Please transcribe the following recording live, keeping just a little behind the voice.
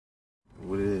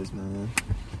is, man.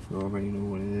 You already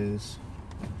know what it is.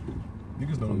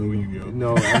 Niggas don't know you, yo.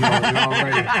 No, I know.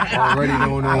 You already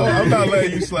don't know. I'm not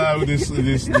letting you slide with this smooth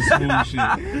shit.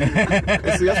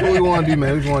 See, that's what we want to do,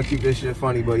 man. We just want to keep this shit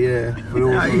funny, but yeah.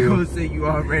 How you gonna say you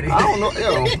already? I don't know,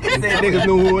 yo. Niggas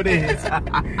know who it is.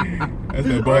 That's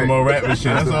that Baltimore rapping shit.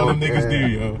 That's all them niggas do,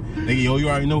 yo. Nigga, yo, you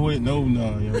already know what? No,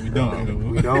 yo, we don't. Yo.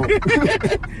 We don't.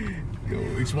 Yo,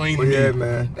 explain but to me. yeah,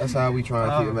 man. That's how we try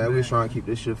to keep it, man. We just trying to keep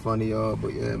this shit funny, y'all.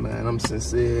 But yeah, man, I'm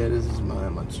sincere. This is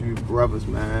my two brothers,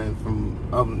 man, from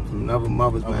other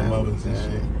mothers, man. Mothers and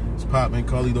shit. It's poppin',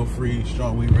 Carlito Free,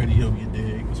 Strong Way Radio, you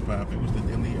dig? What's poppin'? What's the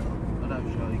deal, y'all? What up,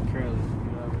 Shorty? Curly.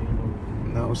 You already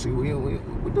know. No, see, we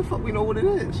what the fuck we know what it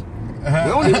is. We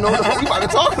don't even know what the fuck we about to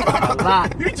talk about. A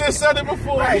lot. You just said it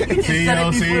before. Right, you just see, said yo,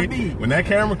 it before see, me. when that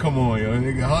camera come on, yo,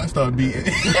 nigga heart start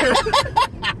beating.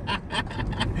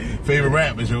 Favorite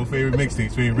rappers, yo, favorite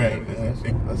mixtapes, favorite rappers.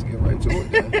 Let's get right to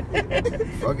it,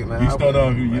 then. Fuck it, man. You start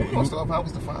off. First off, how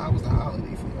was the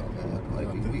holiday for y'all, man? Like,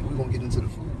 we gonna get into the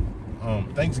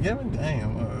food. Thanksgiving,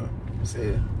 damn.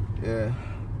 Yeah.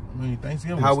 I mean,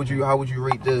 Thanksgiving. How would you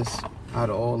rate this out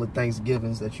of all the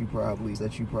Thanksgivings that you probably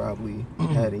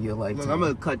had in your lifetime? Look, I'm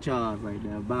gonna cut y'all off right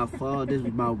now. By far, this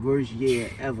was my worst year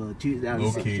ever.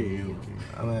 2016. Okay.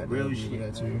 I'm gonna have to Real agree with shit,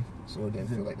 that too. So it didn't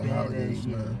feel like the Bad holidays, ass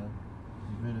year, man. yo.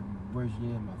 Really the worst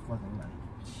year of my fucking life.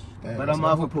 Damn, But I'm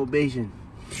off of probation.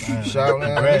 Shout out,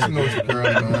 man. You know it's girl,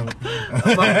 man.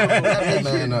 That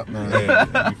man up, man.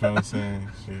 Yeah, you feel what I'm saying?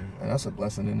 Shit. And that's a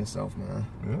blessing in itself, man.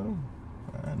 Yeah.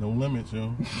 No limits, yo.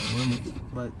 No limits.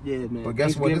 But yeah, man. But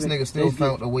guess what? This nigga still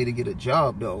found a way to get a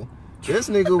job, though. This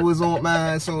nigga was on,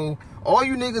 man. So all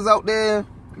you niggas out there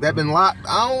that been locked,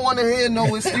 I don't want to hear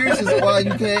no excuses why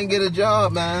you can't get a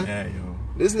job, man. Yeah, yo.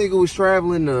 This nigga was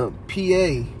traveling to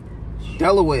PA,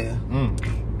 Delaware,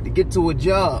 to get to a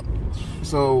job.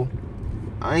 So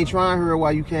I ain't trying to hear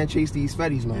why you can't chase these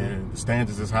fetties, man. Yeah, the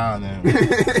standards is high now.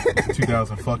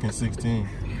 2016.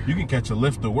 You can catch a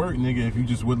lift to work, nigga, if you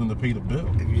just willing to pay the bill.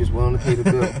 If you just willing to pay the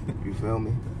bill, you feel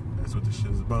me? That's what this shit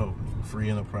is about.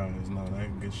 Free enterprise and all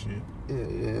that good shit.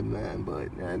 Yeah, man.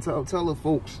 But man, tell the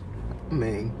folks, I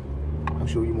mean, I'm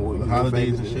sure you more. The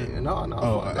holidays and shit. No.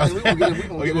 Oh, We gonna get it.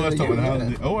 you want to talk about the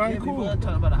holidays? Oh, all right, Yeah, cool. people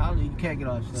talk about the holiday. You can't get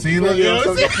off. See, look, yo.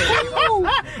 All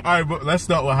right, but let's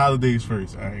start with holidays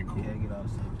first. All right, cool. You can't get off.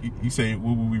 You say,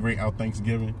 what would we rate our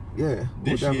Thanksgiving? Yeah.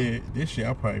 This year,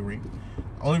 I'll probably rate.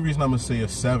 Only reason I'm gonna say a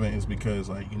 7 is because,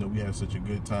 like, you know, we had such a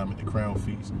good time at the Crown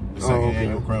Feast. The second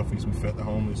annual Crown Feast, we fed the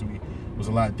homeless. We was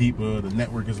a lot deeper. The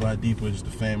network is a lot deeper. Just the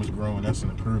fam is growing. That's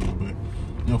an improvement. But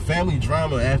you know, family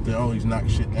drama after always knock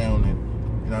shit down, and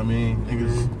you know what I mean,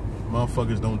 niggas,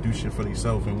 motherfuckers don't do shit for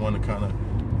themselves and want to kind of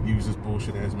use this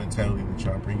bullshit as mentality to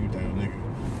try to bring you down, nigga.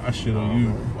 I shit on you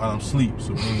while I'm asleep,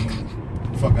 so man,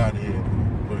 fuck out of here.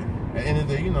 But at the end of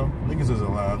the day, you know, niggas is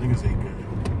alive. Niggas ain't good.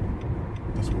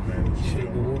 That's what matters. Shit,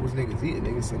 but what was niggas eating?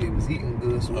 Niggas said they was eating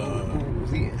good, so what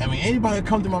was eating? I mean, anybody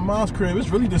come to my mom's crib, it's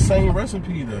really the same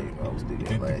recipe though. I was thinking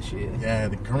that last year. Yeah,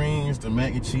 the greens, the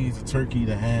mac and cheese, the turkey,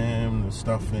 the ham, the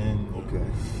stuffing. Okay.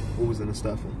 What was in the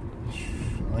stuffing?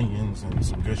 Onions and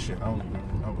some good shit. I don't even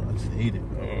remember. I just ate it.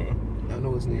 I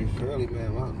know his name Curly,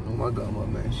 man. I know my grandma,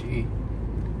 man. She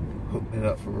hooked it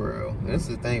up for real. And this is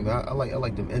the thing, man. I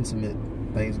like them intimate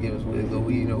Thanksgivings where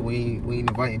we ain't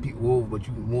inviting people over, but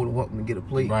you more than welcome to get a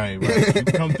plate. Right. You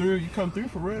come through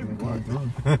for real.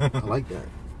 I like that.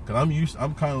 Cause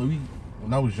I'm kind of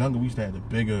when I was younger, we used to have the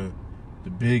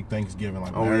big Thanksgiving,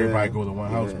 like everybody go to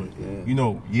one house. But you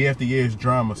know, year after year is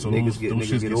drama, so those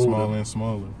shits get smaller and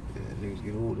smaller. Yeah, niggas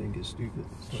get older and get stupid,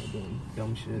 start doing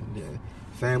dumb shit. Yeah.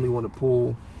 Family want to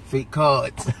pull fake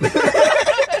cards.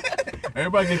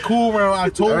 Everybody get cool around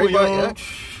October, yo. Yeah.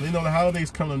 You know the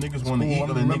holidays coming, niggas want to eat, and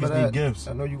the niggas need gifts.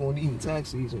 I know you gonna eat in tax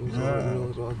season, so you know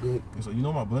it's all good. So you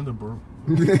know my blender broke.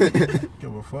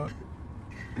 Give a fuck.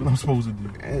 What I'm supposed to do?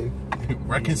 Hey.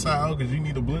 Reconcile because you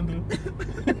need a blender?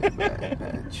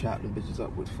 Chop the bitches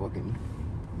up with fucking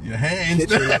your hands.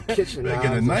 Kitchen Like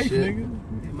a knife,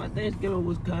 nigga. My Thanksgiving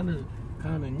was kind of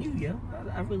new, yo.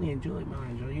 I really enjoyed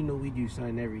mine, yo. You know we do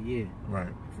something every year.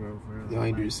 Right. For y'all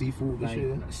ain't do the seafood this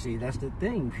year? See, that's the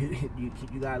thing. you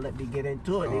gotta let me get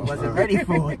into it. They wasn't ready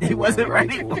for it. They wasn't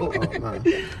ready for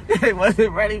it. They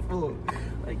wasn't ready for it.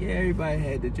 Like, yeah, everybody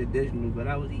had the traditional, but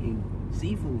I was eating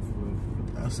seafood for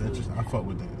it. That's interesting. I fuck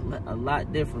with that. A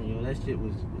lot different, yo. That shit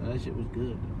was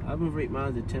good. I would rate mine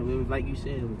as a 10. It was like you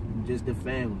said, it was just the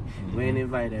family. We ain't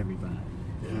invite everybody.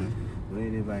 Yeah. We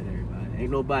ain't invite everybody.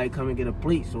 Ain't nobody come and get a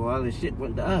plate, so all this shit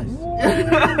went to us.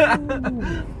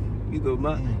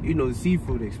 You know,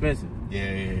 seafood expensive.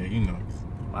 Yeah, you know.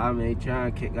 I mean,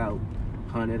 trying to kick out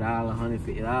 $100,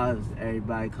 $150.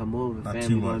 Everybody come over. Not family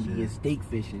too much, gonna be yeah. getting steak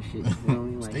fish and shit. You know what I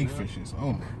mean? Like, Steak fishes.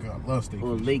 Oh my god, I love steak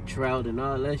or fish. lake trout and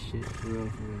all that shit. For real,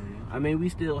 yeah. I mean, we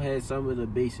still had some of the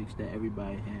basics that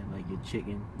everybody had, like your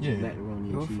chicken,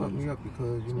 macaroni and cheese. Fuck me up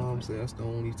because your mom said that's the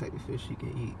only type of fish she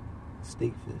can eat.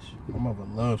 Steak fish. My mother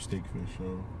loves steak fish,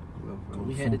 yo.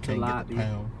 We had the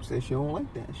tilapia. Said she don't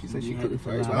like that. She said she had couldn't. the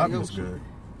tilapia. Tilapia's good.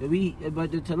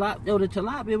 But the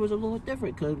tilapia was a little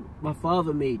different because my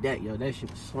father made that, yo. That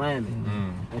shit was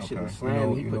slamming. That shit was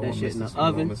slamming. He put that shit in the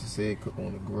oven. Mr. said cook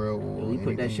on the grill. Yo, he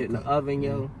put that shit in the oven,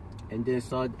 yo. And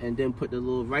then put the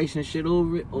little rice and shit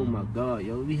over it. Oh my god,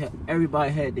 yo.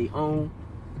 Everybody had their own.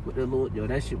 With the little, yo,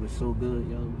 that shit was so good,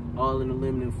 yo. All in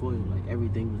aluminum foil, like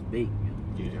everything was baked, yo.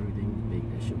 Yeah. Everything was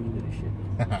baked. That shit was good as shit.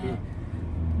 Yeah.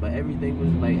 But everything was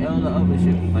like all the other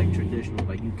shit was like traditional.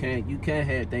 Like you can't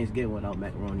have Thanksgiving without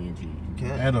macaroni and cheese. You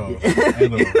can't. At all.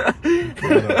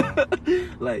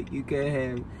 Like you can't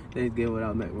have Thanksgiving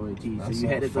without macaroni and cheese. So you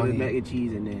had to throw the mac and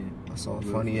cheese in there. I saw a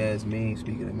funny ass meme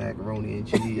speaking of macaroni and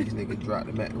cheese. Nigga dropped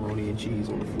the macaroni and cheese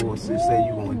on the floor. Say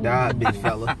you gonna die, big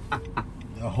fella.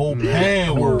 A whole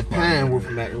pan worth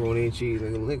of macaroni and cheese.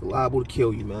 Nigga liable to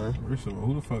kill you, man. First of all,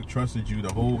 who the fuck trusted you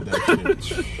to hold that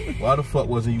shit? Why the fuck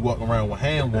wasn't you walking around with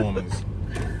hand warmers?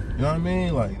 You know what I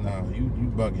mean? Like, nah, you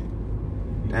bugging.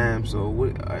 Damn, so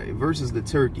what, versus the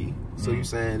turkey. So you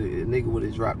saying a nigga would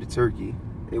have dropped the turkey,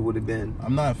 it would have been...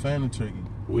 I'm not a fan of turkey.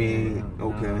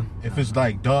 Okay. If it's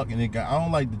like dark and I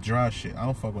don't like the dry shit. I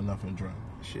don't fuck with nothing dry.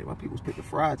 Shit, my people's put the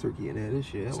fried turkey in there. This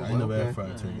shit. I ain't never had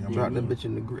fried turkey. Dropped that bitch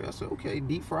in the grill. I said, okay,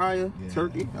 deep fryer,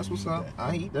 turkey. That's what's up.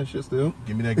 I eat that shit still.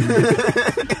 Give me that grease.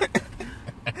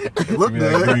 Look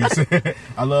that.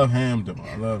 I love ham though.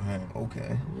 I love ham.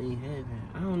 Okay. We ain't had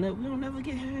ham. We don't never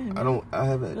get ham. I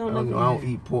don't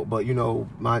eat pork, but you know,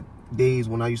 my days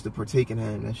when I used to partake in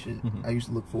ham, that shit, I used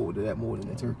to look forward to that more than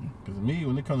the turkey. Because me,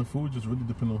 when it comes to food, just really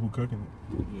depends on who cooking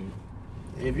it. Yeah.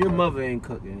 If your mother ain't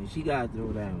cooking, she gotta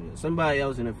throw down. Somebody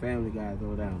else in the family gotta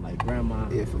throw down, like grandma.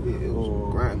 Yeah, for me, it was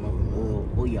grandmother.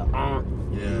 Or your aunt.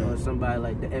 Yeah. Or somebody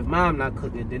like that. If mom not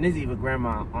cooking, then it's either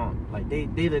grandma or aunt. Like they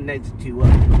the next two up.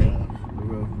 Yeah. For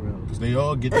real. Because they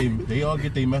all get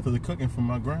their method of cooking from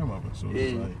my grandmother. So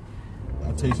it's like,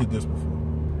 I tasted this before.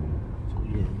 So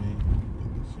yeah, man.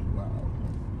 Wow.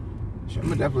 I'm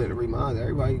gonna definitely have to remind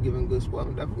everybody giving good sport.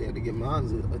 I'm definitely had to give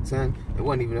mine a 10. It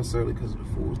wasn't even necessarily because of the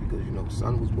foods, because you know the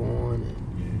son was born. And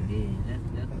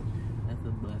That's a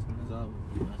blessing. That's always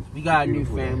a blessing. We got a new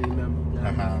family member.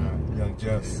 Young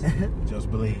Just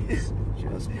Blaze.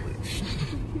 Just Blaze.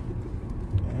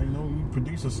 You know, you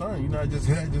produce a son. You know,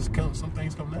 just come. Some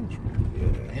things come natural.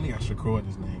 Yeah. And he got Shakur in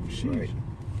his name. Sheesh. Right.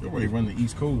 You're already running the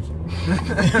East Coast.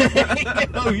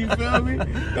 You feel me?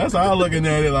 That's how I'm looking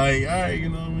at it. Like, all right, you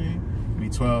know what I mean?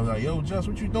 12, like, yo, Just,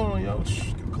 what you doing, yo?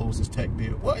 The closest tech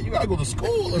deal. What? You gotta go to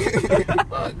school?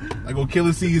 I go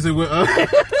Killer Season with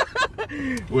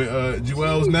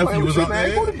Joel's nephew was out there.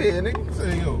 He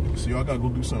said, yo, so y'all gotta go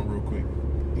do something real quick.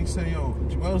 He said, yo,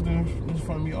 Joel's doing this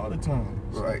for me all the time.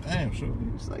 Right. Damn, sure.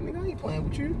 He's like, nigga, I ain't playing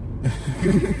with you.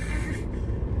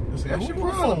 I said, who you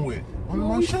wrong with? One of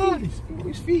my shorties. You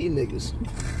always feeding niggas.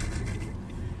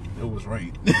 It was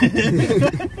right.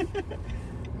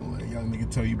 Young nigga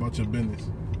tell you about your business.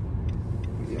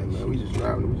 Yeah, man, we just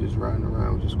riding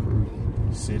around, just cruising.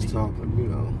 City. Just talking, you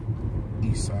know.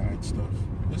 East side stuff.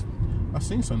 I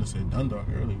seen something that said Dundalk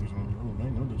earlier. I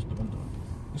know this Dundalk.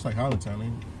 It's like Hollandtown,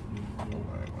 ain't it?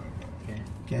 Right.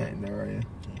 Canton area.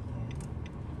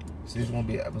 So this won't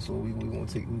be an episode. We gonna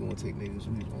take niggas.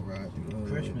 We gonna ride through the hood.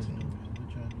 Christmas.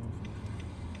 What y'all doing?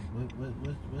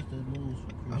 What's the moves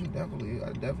for Christmas?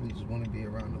 I definitely just want to be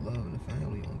around the love and the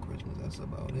family on Christmas. That's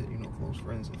about it. You know, close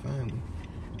friends and family.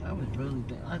 I was really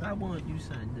like, I want to do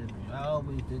something different. I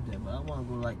always did that, but I want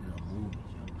to go like to the movies,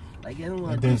 yo. Like I don't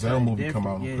want to do Denzel movie different.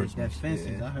 come out on Christmas. That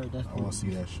Fences. Yeah. I heard that's. I want to see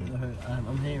that shit.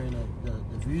 I'm hearing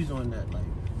that the views on that like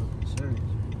looking serious.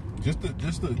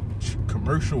 Just the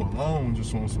commercial alone,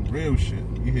 just on some real shit.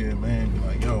 You hear a man be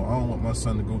like, yo, I don't want my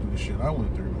son to go through the shit I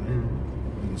went through, man.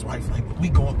 And his wife like,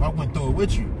 I went through it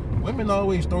with you. Women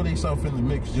always throw themselves in the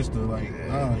mix just to like,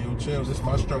 nah, yo, chill, this is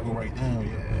my struggle right now.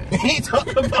 Yeah. He ain't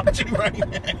talking about you right now.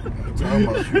 I'm talking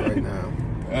about you right now.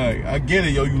 Hey, I get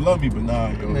it, yo, you love me, but nah,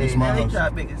 yo, this my house. They try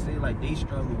to make it seem like they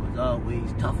struggle was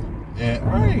always tougher. Yeah,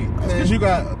 right. That's because you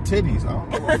got titties. I don't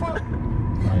know what the fuck.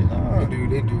 Like, nah.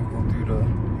 They do go through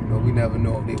the... We never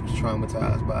know if they was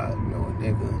traumatized by, you know, a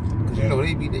nigga. Because, you know,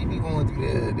 they be going through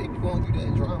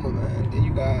that drama, man. Then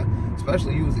you got,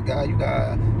 especially you as a guy, you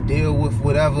got to deal with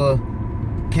whatever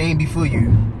came before you.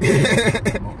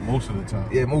 Most of the time.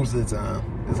 Yeah, most of the time.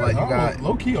 It's like you got...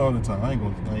 Low key all the time. I ain't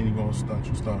even going to stunt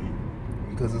you, start you.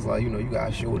 because it's like, you know, you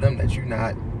gotta show them that you're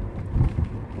not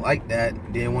like that.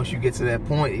 Then once you get to that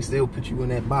point, they still put you in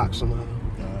that box somehow.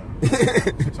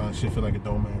 Sometimes shit feel like it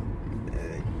don't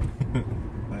matter.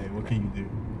 Like, what can you do?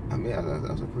 I mean,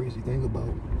 that's a crazy thing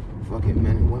about fucking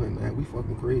men and women, man. We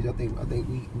fucking crazy. I think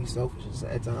we selfish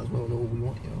at times. We don't know what we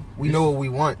want, yo. We know what we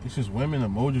want. It's just women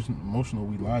emotional,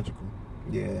 we logical.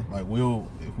 Yeah. Like,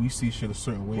 if we see shit a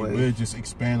certain way, we'll just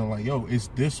expand on like, yo, it's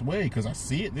this way because I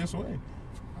see it this way.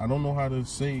 I don't know how to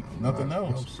say nothing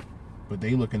else. But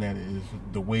they looking at it as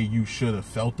the way you should have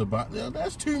felt about it.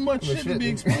 That's too much shit to be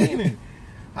explaining.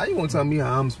 How you gonna tell me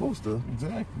how I'm supposed to?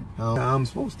 Exactly. How I'm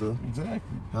supposed to?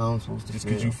 Exactly. How I'm supposed to? Just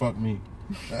because you fuck me.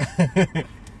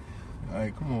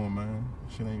 Like, come on, man.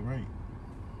 Shit ain't right.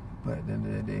 But at the end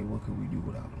of the day, what could we do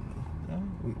without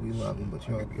them? We love them, but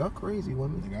y'all crazy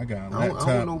women. I got a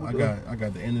laptop. I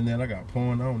got the internet. I got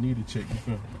porn. I don't need a chick. You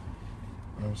feel me?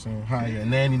 You know what I'm saying? Hire a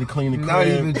nanny to clean the crib.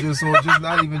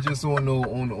 Not even just on no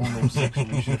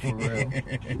sexual shit for real.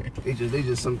 They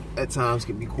just some at times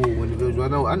can be cool individual.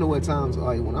 I know at times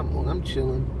like when I'm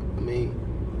chilling. I mean,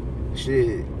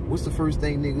 shit. What's the first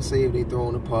thing niggas say if they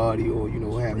throwing a party or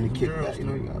having a kickback? You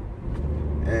know, you got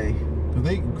hey.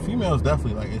 Cause females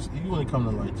definitely like you when it come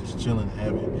to like just chilling and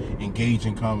having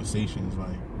engaging conversations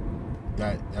like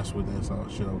that's all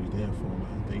shit always there for, man.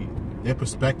 Their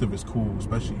perspective is cool,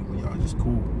 especially when y'all just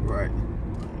cool. Right.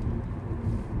 Like,